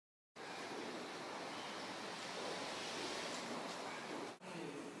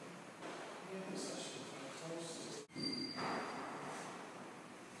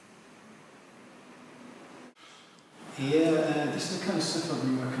Yeah, this is the kind of stuff I've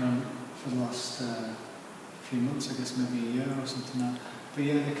been working on for the last few months, I guess maybe a year or something now. But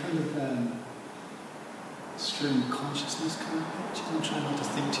yeah, the kind of stream consciousness kind of pictures. I'm trying not to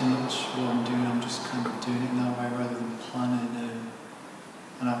think too much what I'm doing, I'm just kind of doing it that way rather than planning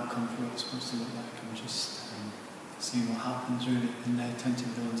an outcome for what it's supposed to look like. I'm just seeing what happens really, and they tend to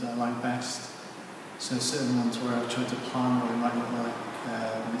be the ones that I like best. So certain ones where I've tried to plan what it might look like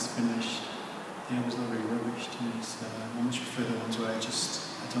when it's finished, they always look really rubbish to me, so I much prefer the ones where I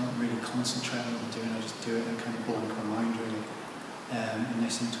don't really concentrate on what I'm doing, I just do it and kind of blank my mind really, and they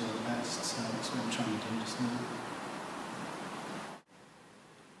seem to work best, so that's what I'm trying to do just now.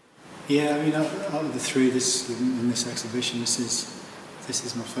 Yeah, I mean, out of the three in this exhibition, this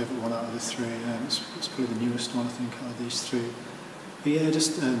is my favourite one out of the three. It's probably the newest one, I think, out of these three. But yeah,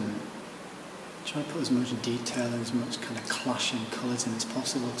 just try to put as much detail and as much kind of clashing colours in as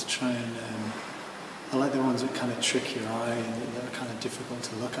possible to try and I like the ones that kind of trick your eye and that are kind of difficult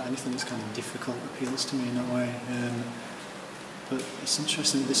to look at. Anything that's kind of difficult appeals to me in that way. But it's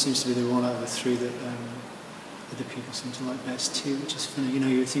interesting that this seems to be the one out of the three that other people seem to like best too, which is funny. You know,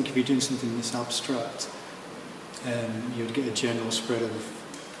 you would think if you're doing something this abstract, you would get a general spread of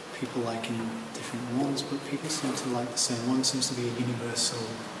people liking different ones, but people seem to like the same one. It seems to be a universal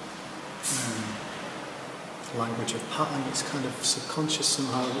language of pattern. It's kind of subconscious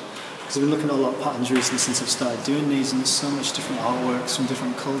somehow. Because I've been looking at a lot of patterns recently since I've started doing these, and there's so much different artworks from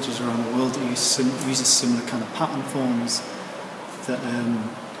different cultures around the world that uses similar kind of pattern forms that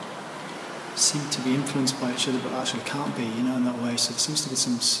seem to be influenced by each other but actually can't be, you know, in that way. So there seems to be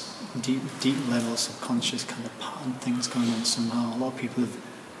some deep level subconscious kind of pattern things going on somehow. A lot of people have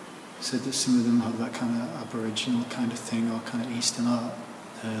said that some of them have that kind of Aboriginal kind of thing or kind of Eastern art,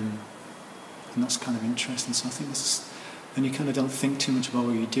 and that's kind of interesting. So I think this is, and you kind of don't think too much about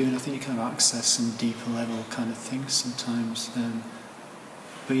what you're doing. I think you kind of access some deeper level kind of things sometimes.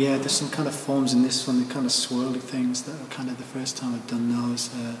 But yeah, there's some kind of forms in this one, the kind of swirly things that are kind of the first time I've done those,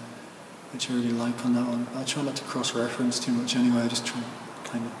 which I really like on that one. I try not to cross-reference too much anyway, I just try and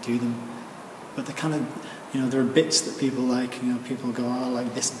kind of do them. But they're kind of, you know, there are bits that people like, you know, people go, oh, I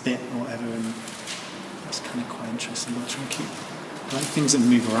like this bit or whatever, and that's kind of quite interesting. But I try and keep, I like things that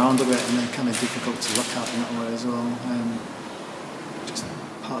move around a bit and they're kind of difficult to look at in that way as well. Just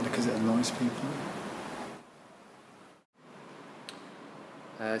partly because it annoys people.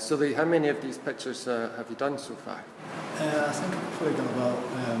 So how many of these pictures have you done so far? I think I've probably done about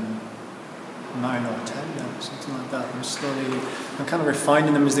 9 or 10 now, something like that. I'm kind of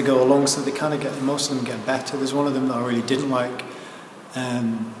refining them as they go along, so they kind of most of them get better. There's one of them that I really didn't like,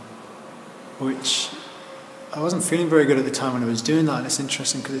 which I wasn't feeling very good at the time when I was doing that, and it's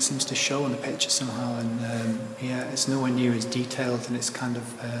interesting because it seems to show in the picture somehow, and yeah, it's nowhere near as detailed, and it's kind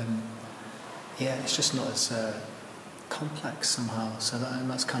of, yeah, it's just not as complex somehow, so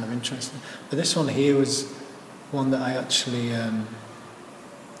that's kind of interesting. But this one here was one that I actually,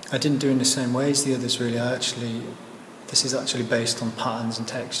 I didn't do in the same way as the others really. This is actually based on patterns and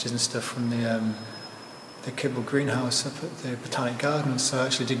textures and stuff from the Kibble greenhouse up at the Botanic Gardens, so I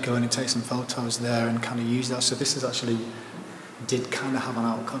actually did go in and take some photos there and kind of use that. So this is actually, did kind of have an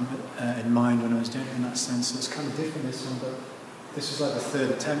outcome in mind when I was doing it in that sense, so it's kind of different this one, but this was like the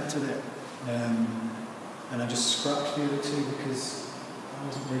third attempt at it, and I just scrapped the other two because I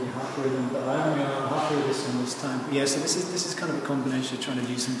wasn't really happy with them, but I'm happy with this one this time. But yeah, so this is kind of a combination of trying to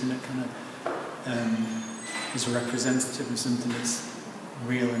do something that kind of is representative of something that's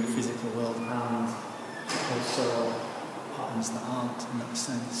real in the physical world, and also patterns that aren't in that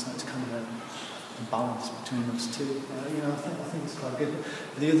sense. So it's kind of a balance between those two. You know, I think it's quite good.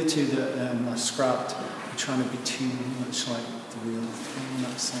 The other two that I scrapped were trying to be too much like the real thing in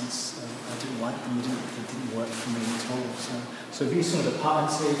that sense. I didn't like them. They didn't work for me at all. So I've used some of the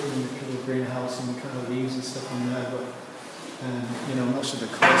patterns here from the Kibble greenhouse and the kind of leaves and stuff on there, but you know, most of the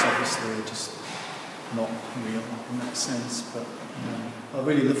colours obviously are just not real in that sense. But I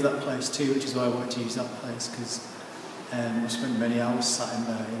really love that place too, which is why I wanted to use that place, because I spent many hours sat in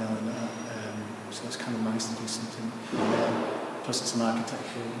there, you know, and so it's kind of nice to do something there. Plus it's an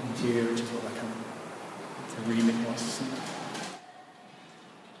architectural interior, which is what I kind of the remit was.